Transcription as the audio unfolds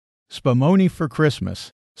spumoni for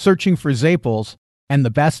Christmas, searching for Zaples, and the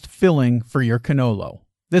best filling for your cannolo.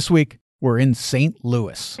 This week, we're in St.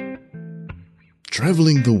 Louis.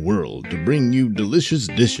 Traveling the world to bring you delicious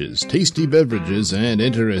dishes, tasty beverages, and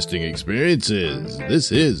interesting experiences. This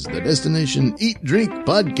is the Destination Eat Drink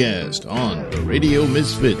Podcast on the Radio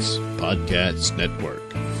Misfits Podcast Network.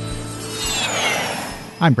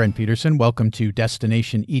 I'm Brent Peterson. Welcome to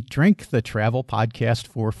Destination Eat Drink, the travel podcast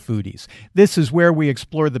for foodies. This is where we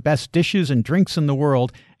explore the best dishes and drinks in the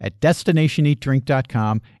world at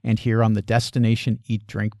destinationeatdrink.com and here on the Destination Eat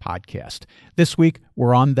Drink podcast. This week,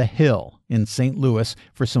 we're on the Hill in St. Louis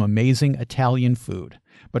for some amazing Italian food.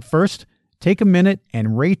 But first, take a minute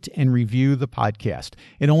and rate and review the podcast.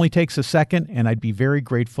 It only takes a second, and I'd be very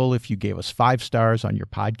grateful if you gave us 5 stars on your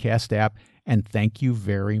podcast app, and thank you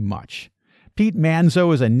very much. Pete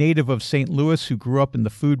Manzo is a native of St. Louis who grew up in the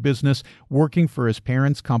food business, working for his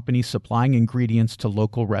parents' company supplying ingredients to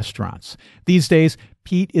local restaurants. These days,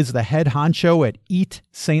 Pete is the head honcho at Eat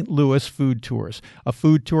St. Louis Food Tours, a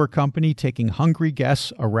food tour company taking hungry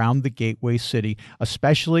guests around the Gateway City,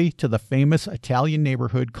 especially to the famous Italian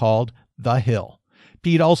neighborhood called The Hill.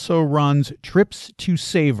 Pete also runs Trips to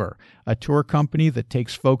Savor, a tour company that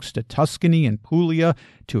takes folks to Tuscany and Puglia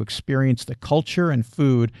to experience the culture and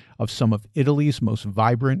food of some of Italy's most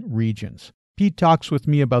vibrant regions. Pete talks with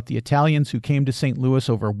me about the Italians who came to St. Louis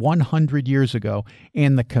over 100 years ago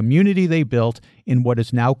and the community they built in what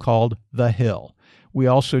is now called The Hill. We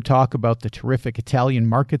also talk about the terrific Italian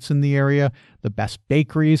markets in the area, the best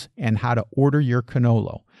bakeries, and how to order your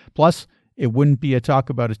cannolo. Plus, it wouldn't be a talk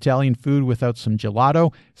about Italian food without some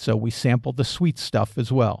gelato, so we sample the sweet stuff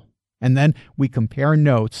as well. And then we compare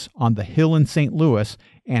notes on the Hill in St. Louis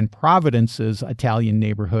and Providence's Italian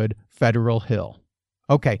neighborhood, Federal Hill.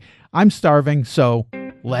 Okay, I'm starving, so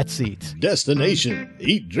let's eat. Destination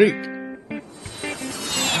Eat Drink.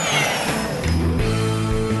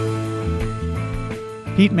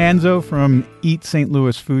 Pete Manzo from Eat St.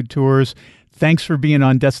 Louis Food Tours. Thanks for being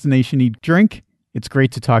on Destination Eat Drink. It's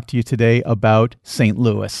great to talk to you today about St.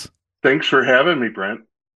 Louis. Thanks for having me, Brent.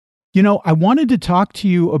 You know, I wanted to talk to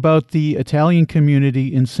you about the Italian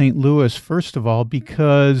community in St. Louis, first of all,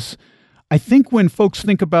 because I think when folks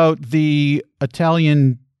think about the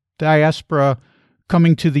Italian diaspora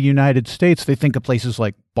coming to the United States, they think of places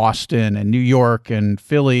like Boston and New York and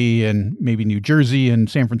Philly and maybe New Jersey and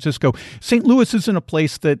San Francisco. St. Louis isn't a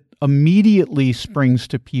place that immediately springs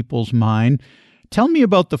to people's mind. Tell me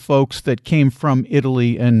about the folks that came from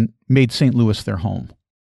Italy and made St. Louis their home.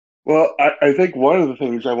 Well, I think one of the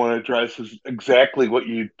things I want to address is exactly what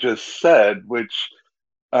you just said, which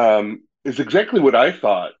is exactly what I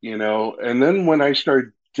thought, you know. And then when I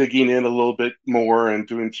started digging in a little bit more and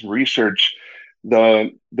doing some research,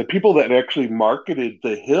 the people that actually marketed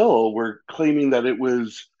the Hill were claiming that it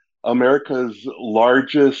was America's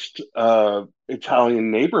largest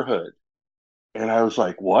Italian neighborhood. And I was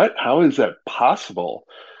like, what? How is that possible?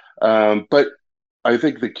 But I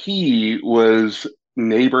think the key was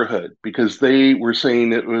neighborhood, because they were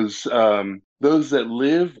saying it was those that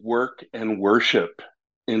live, work, and worship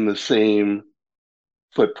in the same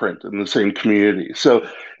footprint, in the same community. So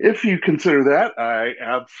if you consider that, I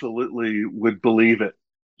absolutely would believe it.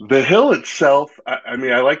 The Hill itself, I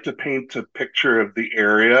mean, I like to paint a picture of the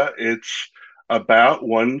area. It's about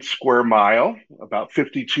 1 square mile, about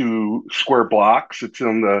 52 square blocks. It's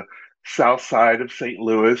on the south side of St.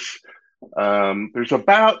 Louis. There's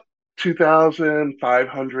about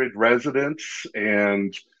 2,500 residents,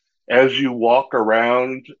 and as you walk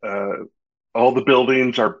around, all the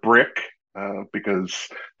buildings are brick, because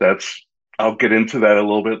I'll get into that a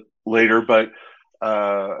little bit later, but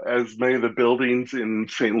as many of the buildings in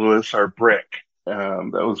St. Louis are brick. That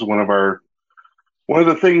was one of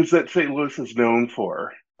the things that St. Louis is known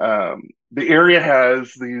for. The area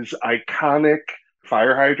has these iconic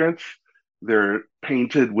fire hydrants. They're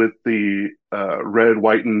painted with the red,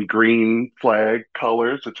 white, and green flag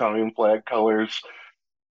colors, Italian flag colors.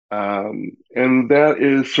 And that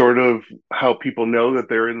is sort of how people know that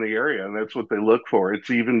they're in the area, and that's what they look for. It's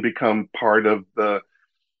even become part of the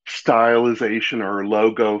stylization or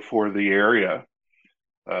logo for the area.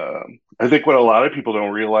 I think what a lot of people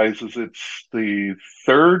don't realize is it's the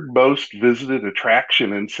third most visited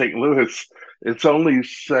attraction in St. Louis. It's only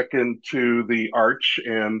second to the Arch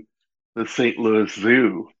and the St. Louis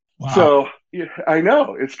Zoo. Wow. So yeah, I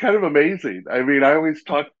know, it's kind of amazing. I mean, I always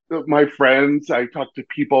talk to my friends, I talk to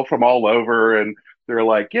people from all over, and they're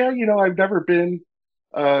like, yeah, you know, I've never been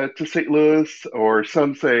to St. Louis, or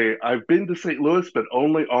some say, I've been to St. Louis, but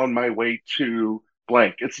only on my way to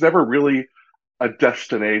blank. It's never really a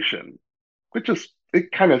destination, which is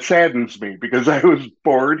it kind of saddens me because I was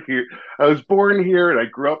born here. I was born here and I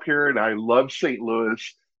grew up here and I love St.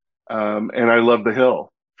 Louis, and I love the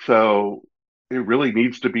Hill. So it really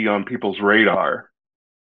needs to be on people's radar.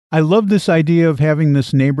 I love this idea of having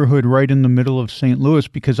this neighborhood right in the middle of St. Louis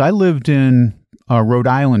because I lived in Rhode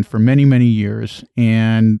Island for many, many years,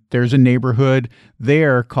 and there's a neighborhood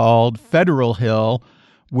there called Federal Hill,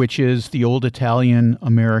 which is the old Italian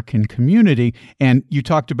American community. And you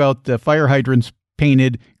talked about the fire hydrants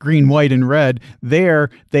painted green, white, and red.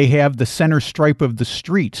 There, they have the center stripe of the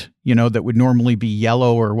street, that would normally be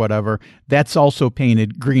yellow or whatever. That's also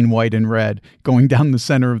painted green, white, and red going down the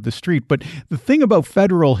center of the street. But the thing about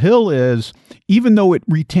Federal Hill is, even though it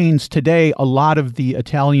retains today a lot of the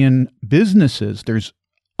Italian businesses, there's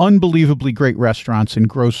unbelievably great restaurants and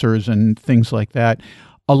grocers and things like that.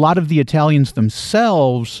 A lot of the Italians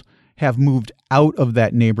themselves have moved out of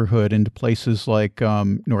that neighborhood into places like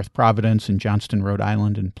North Providence and Johnston, Rhode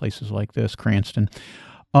Island, and places like this, Cranston.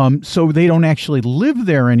 So they don't actually live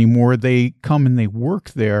there anymore. They come and they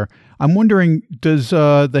work there. I'm wondering, does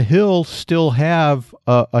the Hill still have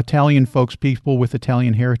Italian folks, people with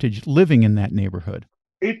Italian heritage living in that neighborhood?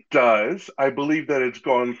 It does. I believe that it's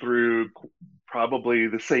gone through probably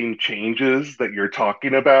the same changes that you're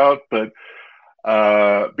talking about, but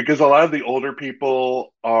because a lot of the older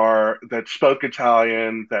people are that spoke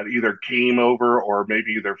Italian that either came over or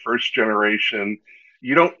maybe their first generation,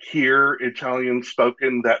 you don't hear Italian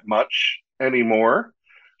spoken that much anymore.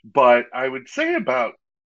 But I would say about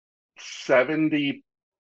 70,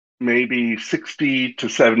 maybe 60 to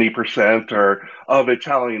 70% are of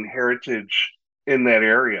Italian heritage in that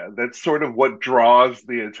area. That's sort of what draws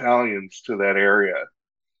the Italians to that area.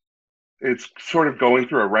 It's sort of going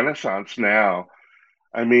through a renaissance now.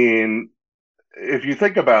 I mean, if you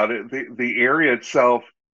think about it, the area itself,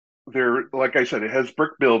 there, like I said, it has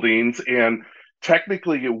brick buildings, and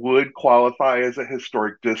technically it would qualify as a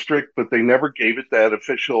historic district, but they never gave it that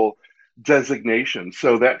official designation.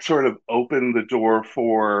 So that sort of opened the door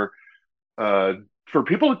uh, for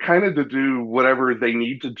people to kind of to do whatever they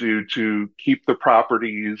need to do to keep the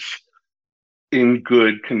properties in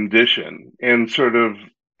good condition and sort of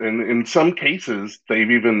and in some cases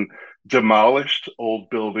they've even demolished old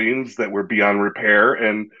buildings that were beyond repair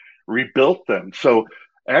and rebuilt them. So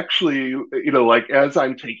actually, like as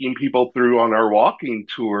I'm taking people through on our walking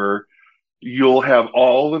tour, you'll have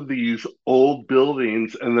all of these old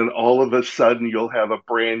buildings and then all of a sudden you'll have a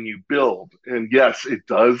brand new build. And yes, it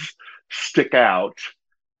does stick out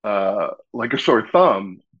like a sore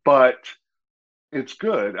thumb, but it's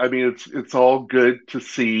good. I mean, it's all good to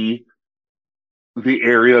see the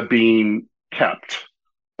area being kept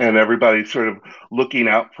and everybody sort of looking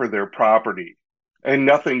out for their property and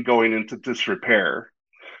nothing going into disrepair.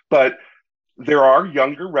 But there are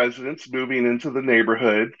younger residents moving into the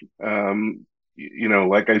neighborhood.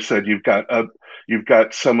 Like I said, you've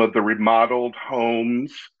got some of the remodeled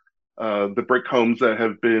homes, the brick homes that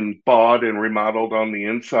have been bought and remodeled on the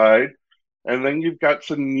inside. And then you've got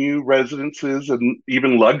some new residences and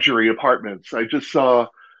even luxury apartments. I just saw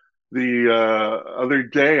the other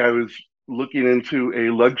day, I was looking into a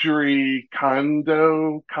luxury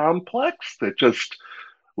condo complex that just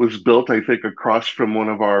was built, I think, across from one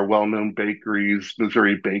of our well-known bakeries,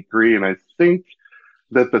 Missouri Bakery, and I think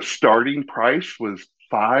that the starting price was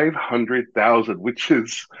 500,000, which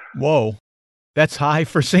is Whoa, that's high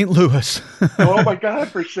for St. Louis. oh my God,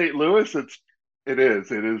 for St. Louis, it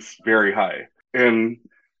is very high, and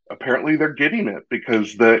apparently they're getting it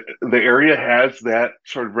because the area has that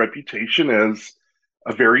sort of reputation as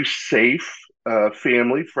a very safe,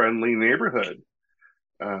 family friendly neighborhood.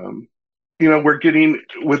 Um, we're getting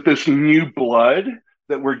with this new blood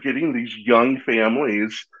that we're getting these young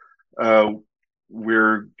families. Uh,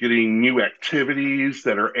 we're getting new activities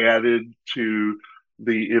that are added to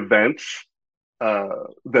the events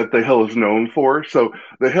that the Hill is known for. So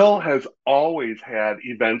the Hill has always had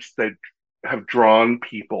events that have drawn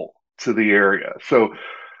people to the area. So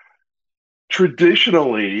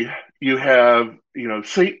traditionally, you have,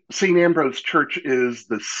 St. Ambrose Church is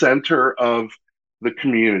the center of the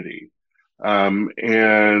community.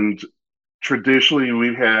 And traditionally,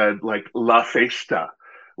 we've had like La Festa,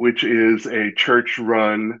 which is a church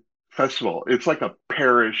run festival. It's like a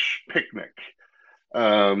parish picnic.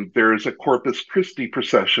 There's a Corpus Christi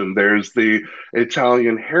procession. There's the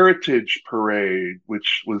Italian Heritage Parade,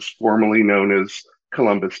 which was formerly known as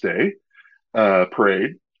Columbus Day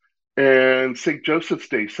Parade, and St. Joseph's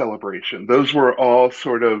Day celebration. Those were all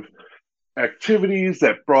sort of activities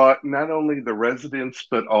that brought not only the residents,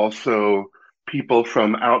 but also people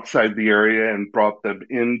from outside the area and brought them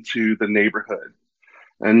into the neighborhood.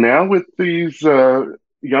 And now with these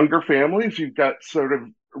younger families, you've got sort of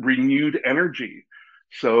renewed energy.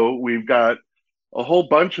 So we've got a whole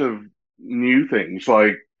bunch of new things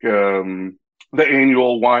like the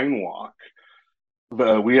annual wine walk.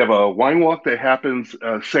 We have a wine walk that happens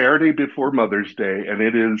Saturday before Mother's Day, and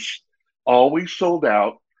it is always sold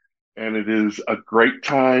out. And it is a great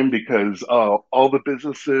time because all the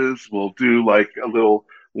businesses will do like a little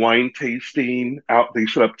wine tasting out. They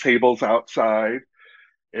set up tables outside,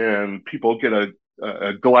 and people get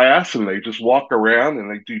a glass, and they just walk around and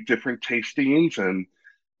they do different tastings and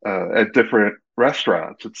at different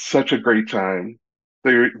restaurants. It's such a great time.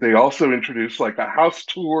 They also introduce like a house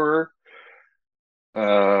tour.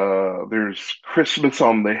 There's Christmas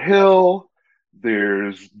on the Hill.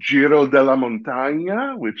 There's Giro della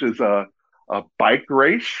Montagna, which is a bike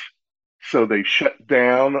race. So they shut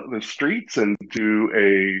down the streets and do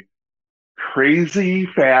a crazy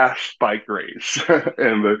fast bike race.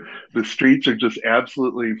 And the streets are just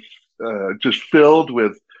absolutely just filled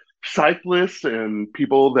with cyclists and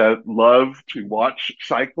people that love to watch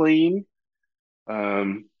cycling.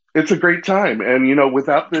 It's a great time, and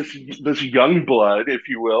without this young blood, if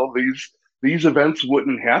you will, these events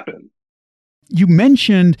wouldn't happen. You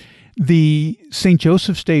mentioned the St.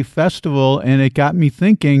 Joseph's Day Festival, and it got me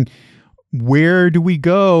thinking, where do we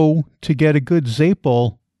go to get a good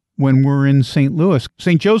Zapel when we're in St. Louis?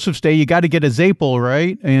 St. Joseph's Day, you got to get a Zapel,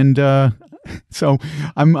 right? And so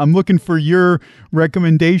I'm looking for your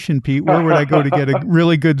recommendation, Pete. Where would I go to get a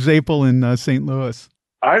really good Zapel in St. Louis?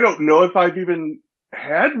 I don't know if I've even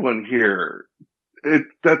had one here.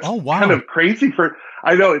 That's Oh, wow. kind of crazy for.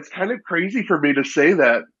 I know it's kind of crazy for me to say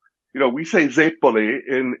that. We say Zeppoli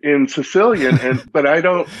in Sicilian, but I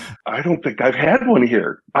don't think I've had one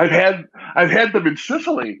here. I've had them in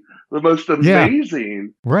Sicily, the most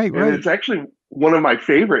amazing. Right. And it's actually one of my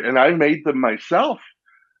favorite, and I made them myself.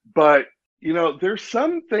 But there's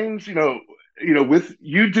some things, with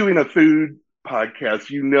you doing a food podcast,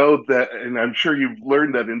 that, and I'm sure you've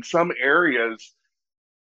learned that in some areas,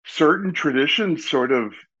 certain traditions, sort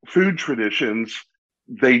of food traditions,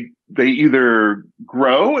 they either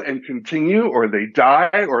grow and continue, or they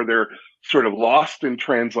die, or they're sort of lost in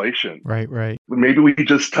translation. Right. Maybe we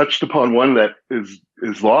just touched upon one that is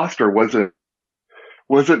lost or wasn't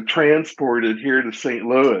transported here to St.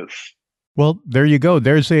 Louis. Well, there you go.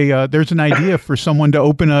 There's an idea for someone to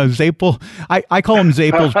open a Zapel. I call them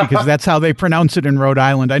Zapels because that's how they pronounce it in Rhode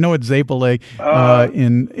Island. I know it's Zapele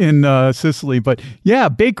in Sicily, but yeah,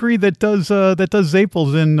 bakery that does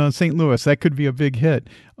Zapels in St. Louis. That could be a big hit.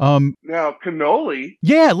 Now cannoli.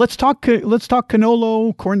 Yeah, let's talk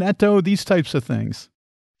cannolo, cornetto, these types of things.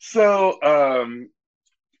 So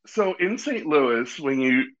in St. Louis, when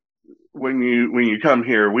you come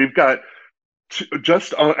here, we've got. I'm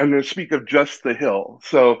going to speak of just the Hill.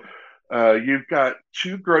 So you've got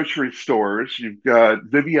two grocery stores. You've got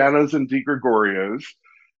Viviano's and Di Gregorio's,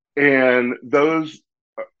 and those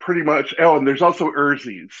pretty much. Oh, and there's also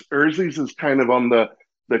Urzi's. Urzi's is kind of on the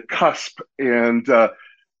cusp, and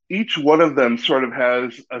each one of them sort of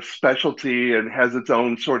has a specialty and has its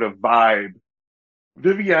own sort of vibe.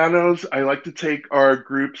 Viviano's, I like to take our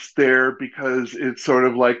groups there because it's sort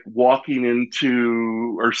of like walking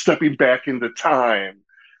into or stepping back into time.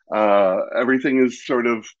 Everything is sort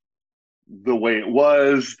of the way it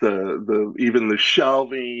was, the even the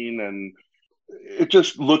shelving, and it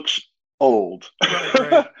just looks old,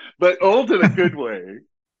 Right. but old in a good way.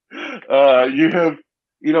 You have,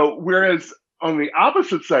 whereas on the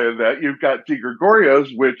opposite side of that, you've got Di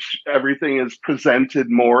Gregorio's, which everything is presented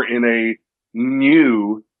more in a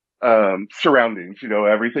new surroundings.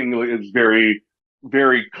 Everything is very,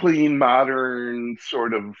 very clean, modern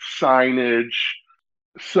sort of signage.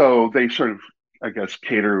 So they sort of, I guess,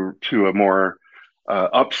 cater to a more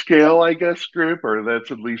upscale, I guess, group, or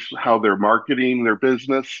that's at least how they're marketing their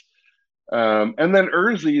business. And then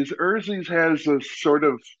Urzi's has a sort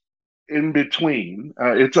of in between.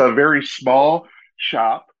 It's a very small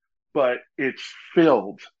shop, but it's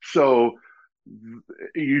filled. So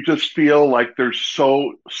you just feel like there's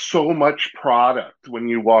so much product when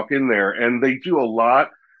you walk in there, and they do a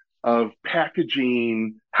lot of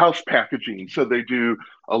packaging, house packaging. So they do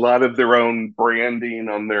a lot of their own branding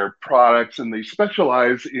on their products, and they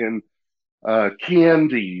specialize in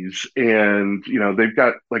candies, and they've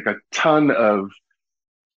got like a ton of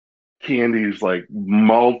candies, like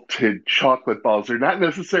malted chocolate balls. They're not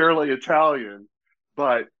necessarily Italian,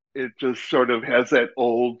 but it just sort of has that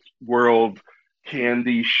old world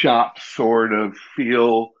candy shop sort of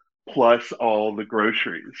feel, plus all the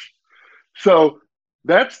groceries. So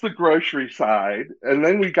that's the grocery side. And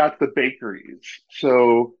then we got the bakeries.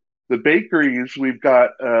 So the bakeries, we've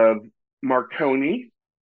got Marconi,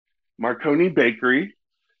 Marconi Bakery.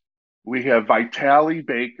 We have Vitale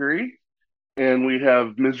Bakery, and we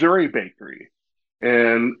have Missouri Bakery.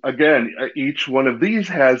 And again, each one of these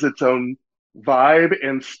has its own vibe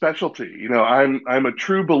and specialty. I'm a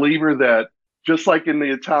true believer that just like in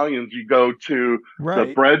the Italians, you go to the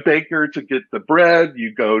Right. bread baker to get the bread,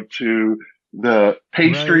 you go to the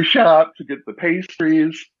pastry Right. shop to get the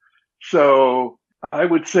pastries. So I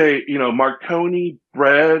would say, Marconi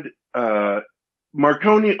bread,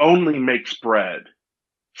 Marconi only makes bread.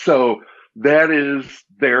 So that is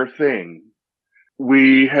their thing.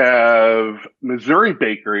 We have Missouri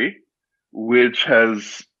Bakery, which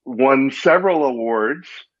has won several awards,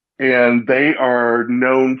 and they are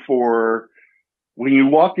known for when you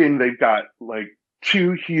walk in, they've got like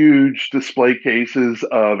two huge display cases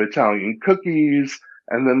of Italian cookies,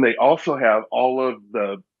 and then they also have all of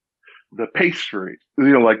the pastry,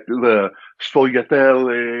 like the sfogliatelle,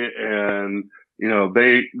 and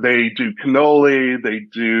they do cannoli, they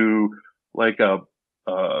do like a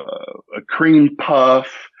cream puff.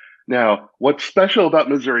 Now, what's special about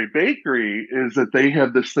Missouri Bakery is that they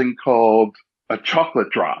have this thing called a chocolate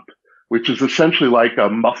drop, which is essentially like a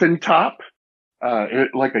muffin top,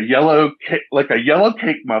 like a yellow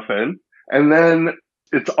cake muffin, and then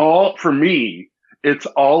it's all for me. It's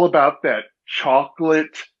all about that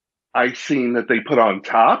chocolate icing that they put on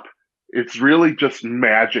top. It's really just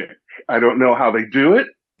magic. I don't know how they do it.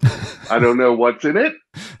 I don't know what's in it.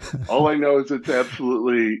 All I know is it's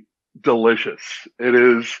absolutely delicious.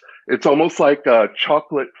 It's almost like a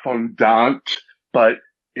chocolate fondant, but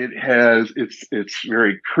it's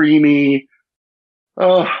very creamy.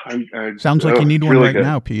 Oh, Sounds like you need it's one really right good.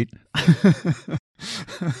 now, Pete.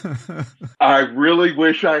 I really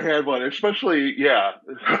wish I had one, especially, yeah,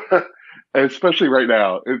 especially right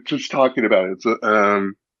now. It's just talking about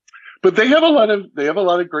it. But they have a lot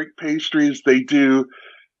of great pastries. They do.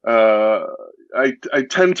 Uh, I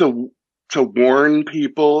tend to warn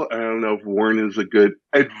people. I don't know if warn is a good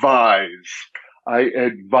advise. I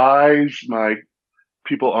advise my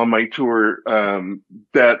people on my tour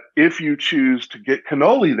that if you choose to get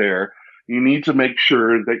cannoli there, you need to make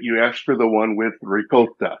sure that you ask for the one with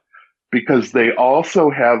ricotta, because they also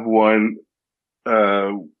have one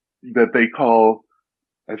uh, that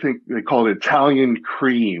I think they call it Italian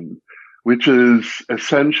cream, which is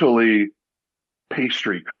essentially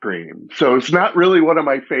pastry cream. So it's not really one of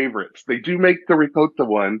my favorites. They do make the ricotta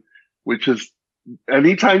one, which is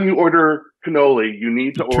anytime you order cannoli, you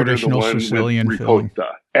need to order the Traditional one with Sicilian filling.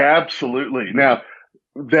 ricotta. Absolutely. Now,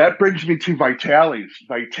 that brings me to Vitale's.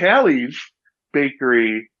 Vitale's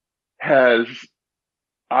bakery has,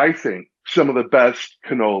 I think, some of the best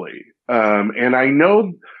cannoli. And I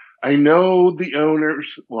know the owners.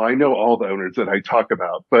 Well, I know all the owners that I talk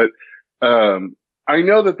about, but I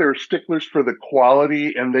know that they're sticklers for the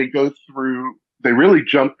quality, and they really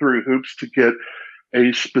jump through hoops to get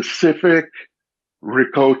a specific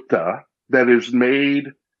ricotta that is made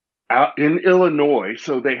out in Illinois.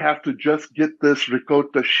 So they have to just get this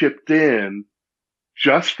ricotta shipped in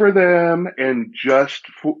just for them and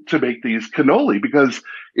to make these cannoli, because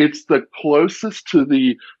it's the closest to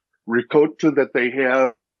the ricotta that they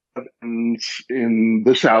have in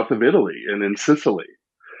the south of Italy and in Sicily.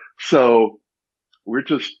 So we're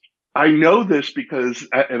just, I know this because,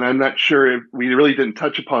 and I'm not sure if we really didn't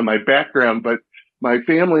touch upon my background, but my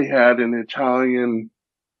family had an Italian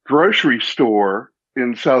grocery store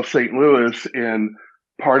in South St. Louis, and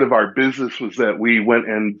part of our business was that we went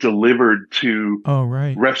and delivered to Oh,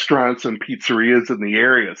 right. restaurants and pizzerias in the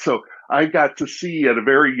area. So I got to see at a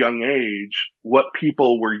very young age what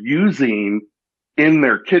people were using in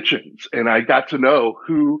their kitchens. And I got to know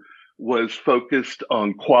who was focused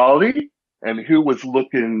on quality and who was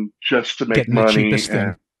looking just to make Getting the money. cheapest thing.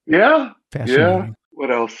 And yeah, yeah. Fascinating. What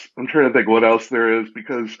else? I'm trying to think what else there is,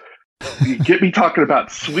 because you get me talking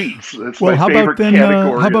about sweets. That's Well, my how about favorite then?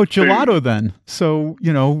 category How about of food. gelato then? So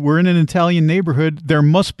we're in an Italian neighborhood. There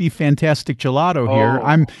must be fantastic gelato here.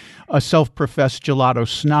 I'm Oh, a self-professed gelato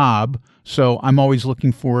snob, so I'm always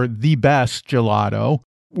looking for the best gelato.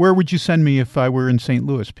 Where would you send me if I were in St.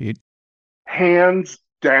 Louis, Pete? hands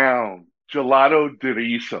down, Gelato di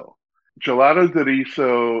Riso. Gelato di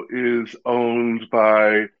Riso is owned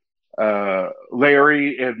by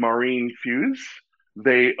Larry and Maureen Fuse.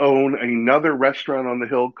 They own another restaurant on the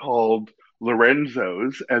hill called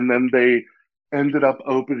Lorenzo's, and then they ended up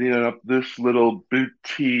opening up this little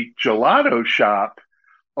boutique gelato shop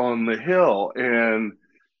on the hill. And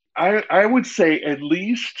I would say at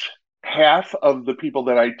least half of the people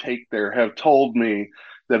that I take there have told me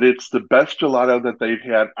that it's the best gelato that they've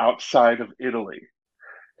had outside of Italy.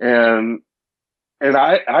 And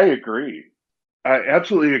I agree. I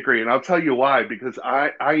absolutely agree. And I'll tell you why, because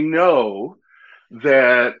I know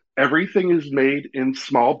that everything is made in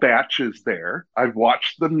small batches there. I've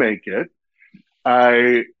watched them make it.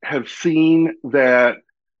 I have seen that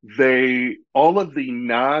all of the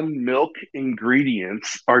non-milk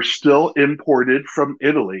ingredients are still imported from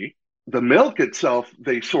Italy. The milk itself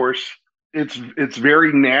they source, it's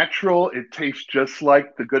very natural. It tastes just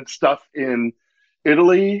like the good stuff in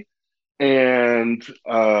Italy. And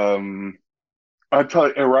I tell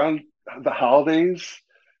you, around the holidays,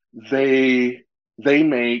 they they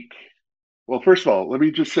make, well, first of all, let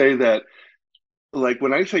me just say that, like,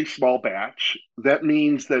 when I say small batch, that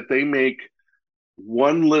means that they make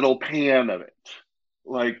one little pan of it.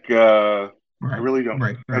 Like, I Right, really don't,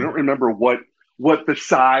 right, I right. don't remember what the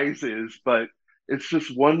size is, but it's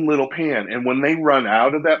just one little pan. And when they run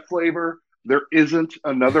out of that flavor, there isn't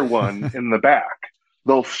another one in the back.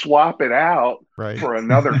 They'll swap it out Right. for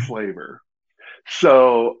another flavor.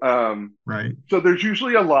 So, Right. so there's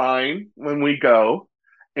usually a line when we go,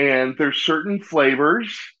 and there's certain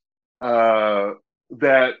flavors uh,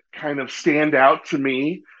 that kind of stand out to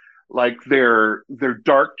me. Like their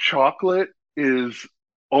dark chocolate is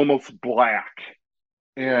almost black,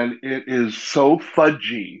 and it is so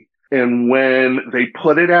fudgy. And when they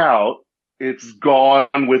put it out, it's gone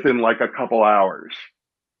within like a couple hours.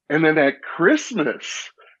 And then at Christmas.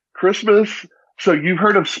 So you've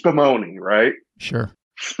heard of spumoni, right? Sure.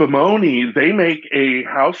 Spumoni, they make a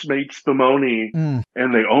house-made spumoni, Mm,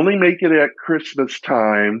 and they only make it at Christmas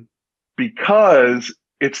time because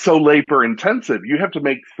it's so labor intensive. You have to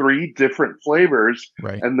make three different flavors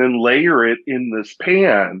right. and then layer it in this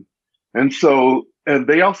pan. And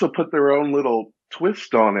they also put their own little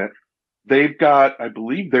twist on it. They've got, I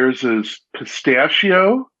believe theirs is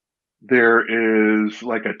pistachio. There is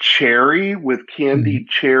like a cherry with Mhm. candied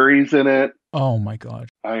cherries in it. Oh my God.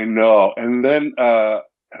 I know. And then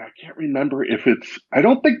and I can't remember if I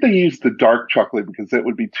don't think they use the dark chocolate because that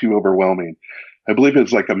would be too overwhelming. I believe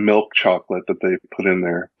it's like a milk chocolate that they put in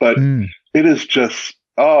there. But Mm. it is just,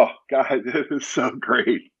 oh God, it is so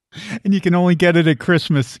great. And you can only get it at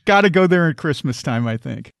Christmas. Got to go there at Christmas time, I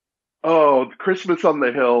think. Oh, Christmas on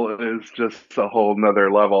the Hill is just a whole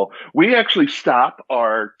nother level. We actually stop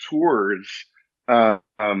our tours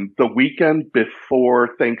the weekend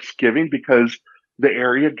before Thanksgiving because the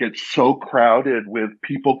area gets so crowded with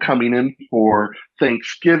people coming in for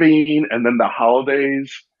Thanksgiving, and then the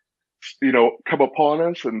holidays, come upon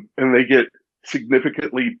us, and they get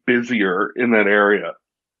significantly busier in that area.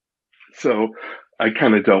 So I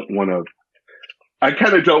kind of don't want to I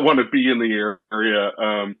kind of don't want to be in the area.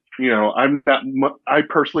 I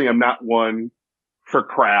personally am not one for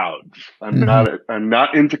crowds. Hmm. I'm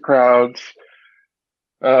not into crowds.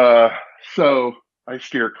 Uh, so I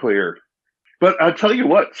steer clear. But I'll tell you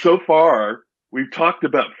what, so far we've talked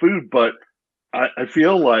about food, but I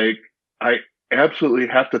feel like I absolutely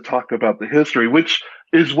have to talk about the history, which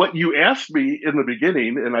is what you asked me in the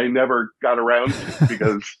beginning, and I never got around to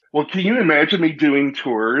because, well, can you imagine me doing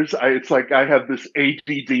tours? It's like I have this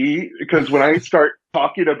ADD because when I start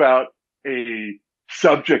talking about a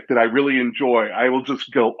subject that I really enjoy, I will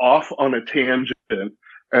just go off on a tangent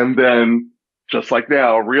and then just like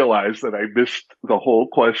now realize that I missed the whole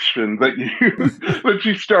question that you that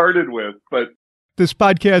you started with. But This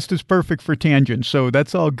podcast is perfect for tangents, so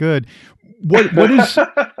that's all good.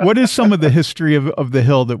 What is some of the history of the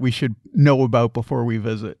hill that we should know about before we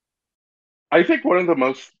visit? I think one of the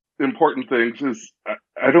most important things is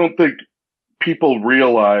I don't think people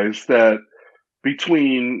realize that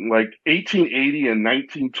between like 1880 and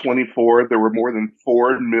 1924, there were more than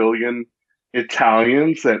 4 million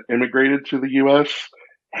Italians that immigrated to the US.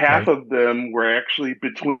 Half Right. of them were actually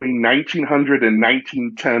between 1900 and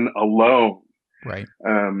 1910 alone. Right.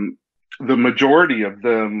 Um, the majority of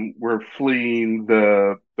them were fleeing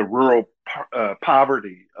the rural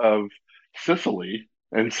poverty of Sicily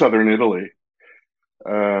and southern Italy.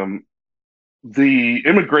 Um, the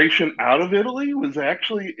immigration out of Italy was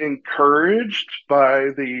actually encouraged by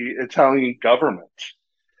the Italian government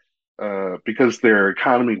because their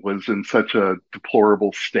economy was in such a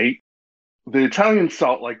deplorable state. The Italians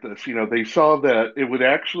saw it like this. They saw that it would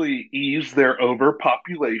actually ease their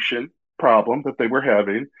overpopulation problem that they were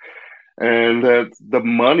having, and that the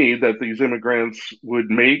money that these immigrants would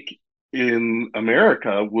make in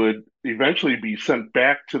America would eventually be sent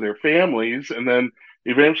back to their families and then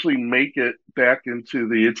eventually make it back into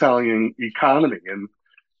the Italian economy.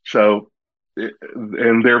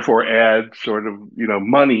 And therefore add sort of,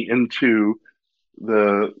 money into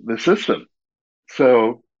the system.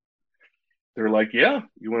 So they're like, yeah,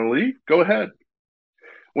 you want to leave? Go ahead.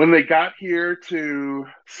 when they got here to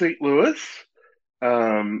St. Louis,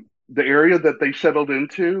 the area that they settled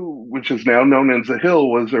into, which is now known as the Hill,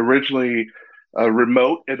 was originally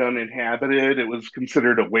remote and uninhabited. It was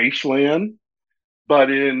considered a wasteland. But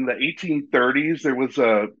in the 1830s, there was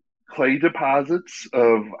clay deposits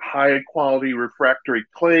of high quality refractory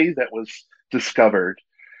clay that was discovered.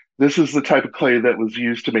 This is the type of clay that was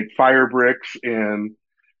used to make fire bricks and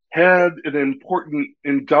had an important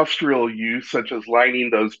industrial use, such as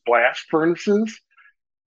lining those blast furnaces.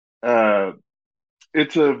 Uh,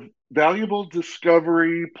 it's a valuable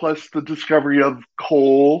discovery, plus the discovery of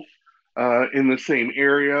coal in the same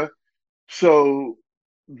area. So,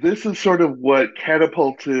 this is sort of what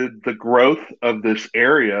catapulted the growth of this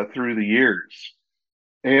area through the years.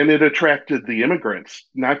 And it attracted the immigrants,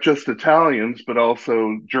 not just Italians, but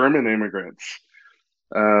also German immigrants.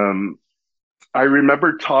 Um, I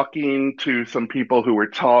remember talking to some people who were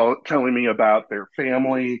telling me about their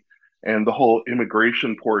family and the whole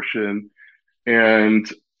immigration portion. And,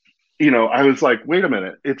 I was like, wait a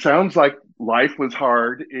minute, it sounds like life was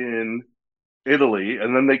hard in Italy.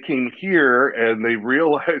 And then they came here and they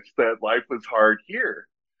realized that life was hard here.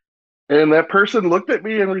 And that person looked at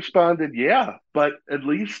me and responded, yeah, but at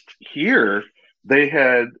least here they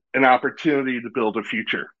had an opportunity to build a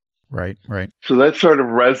future. Right, right. So that sort of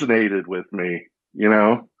resonated with me,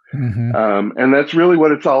 Mm-hmm. And that's really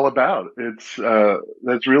what it's all about. That's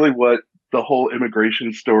really what the whole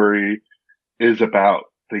immigration story is about.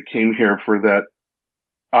 They came here for that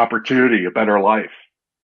opportunity, a better life.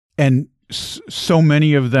 And so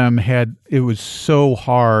many of them it was so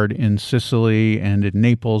hard in Sicily and in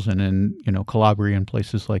Naples and in, Calabria and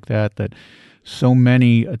places like that, that so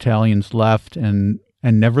many Italians left and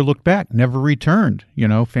never looked back, never returned.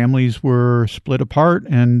 Families were split apart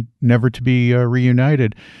and never to be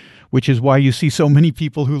reunited, which is why you see so many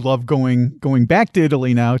people who love going back to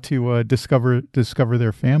Italy now to discover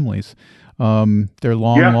their families, their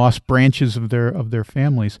long lost branches of their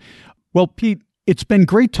families. Well, Pete, it's been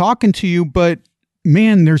great talking to you, but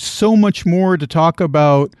man, there's so much more to talk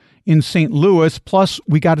about in St. Louis. Plus,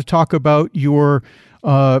 we got to talk about your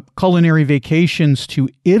culinary vacations to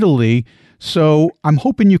Italy. So I'm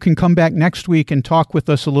hoping you can come back next week and talk with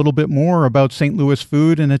us a little bit more about St. Louis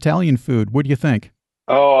food and Italian food. What do you think?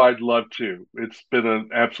 Oh, I'd love to. It's been an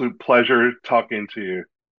absolute pleasure talking to you.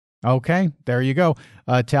 Okay, there you go.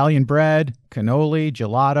 Italian bread, cannoli,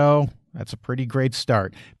 gelato. That's a pretty great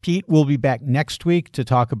start. Pete will be back next week to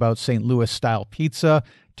talk about St. Louis-style pizza,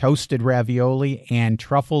 toasted ravioli, and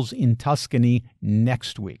truffles in Tuscany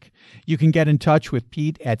next week. You can get in touch with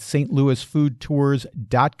Pete at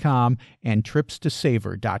stlouisfoodtours.com and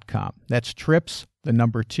tripstosavor.com. That's trips,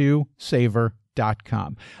 2,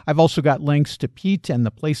 savor.com. I've also got links to Pete and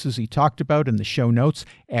the places he talked about in the show notes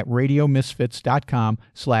at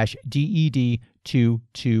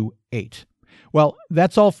radiomisfits.com/DED228. Well,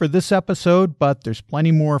 that's all for this episode, but there's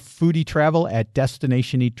plenty more foodie travel at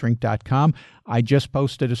destinationeatdrink.com. I just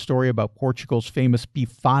posted a story about Portugal's famous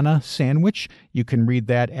bifana sandwich. You can read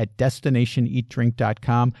that at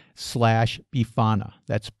destinationeatdrink.com/bifana.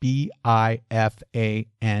 That's Bifana.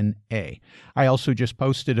 I also just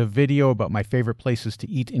posted a video about my favorite places to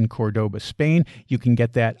eat in Cordoba, Spain. You can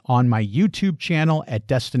get that on my YouTube channel at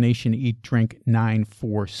Destination Eat Drink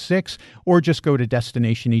 946, or just go to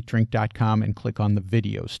destinationeatdrink.com and click on the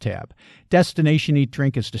videos tab. Destination Eat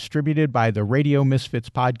Drink is distributed by the Radio Misfits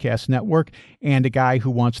Podcast Network and a guy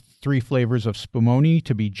who wants 3 flavors of Spumoni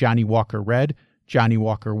to be Johnny Walker Red, Johnny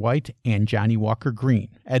Walker White, and Johnny Walker Green.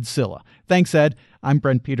 Ed Silla. Thanks, Ed. I'm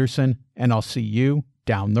Brent Peterson, and I'll see you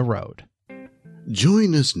down the road.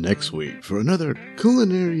 Join us next week for another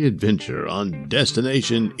culinary adventure on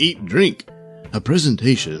Destination Eat Drink, a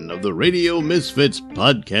presentation of the Radio Misfits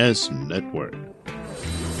Podcast Network.